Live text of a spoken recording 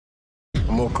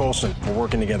I'm Will Coulson. We're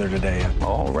working together today.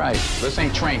 All right. This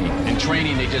ain't training. In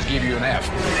training, they just give you an F.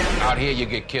 Out here, you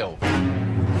get killed.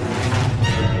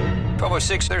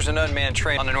 1206, there's an unmanned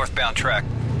train on the northbound track.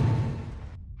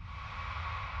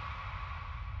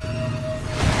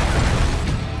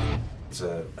 It's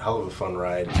a hell of a fun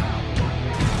ride.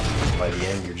 By the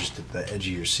end, you're just at the edge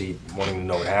of your seat, wanting to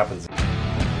know what happens.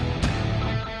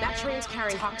 That train's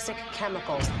carrying toxic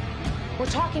chemicals. We're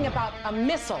talking about a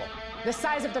missile the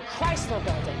size of the Chrysler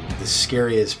Building. The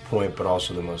scariest point, but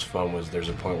also the most fun, was there's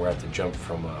a point where I have to jump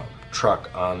from a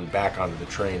truck back onto the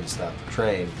train to stop the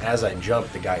train. As I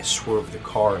jumped, the guy swerved the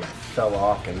car and I fell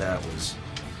off, and that was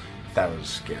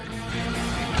scary.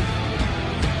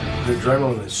 The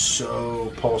adrenaline is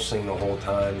so pulsing the whole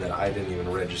time that I didn't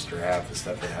even register half the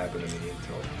stuff that happened to me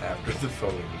until after the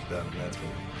filming was done. And that's when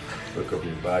you look over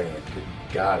your body like, good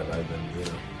God, have I been,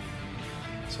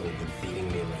 someone's been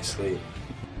beating me in my sleep.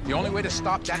 The only way to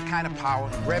stop that kind of power,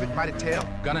 grab it by the tail,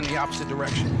 gun in the opposite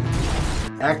direction.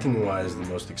 Acting-wise, the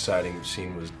most exciting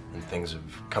scene was when things have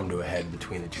come to a head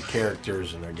between the two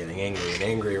characters and they're getting angry and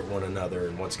angry at one another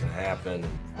and what's going to happen.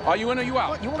 Are you in or you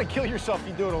out? You want to kill yourself,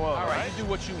 you do it alone, All right, you do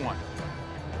what you want.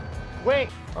 Wait.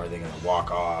 Are they going to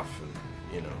walk off? And,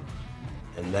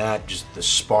 and that, just the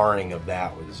sparring of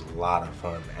that was a lot of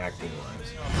fun,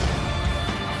 acting-wise.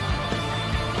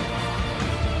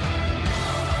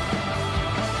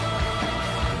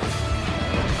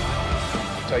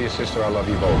 Tell your sister I love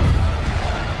you both.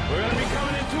 We're gonna be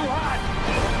coming in too hot.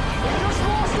 We just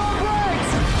lost our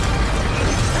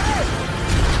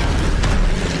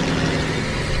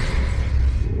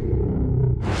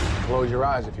brakes. Close your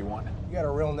eyes if you want. You got a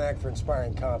real knack for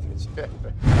inspiring confidence.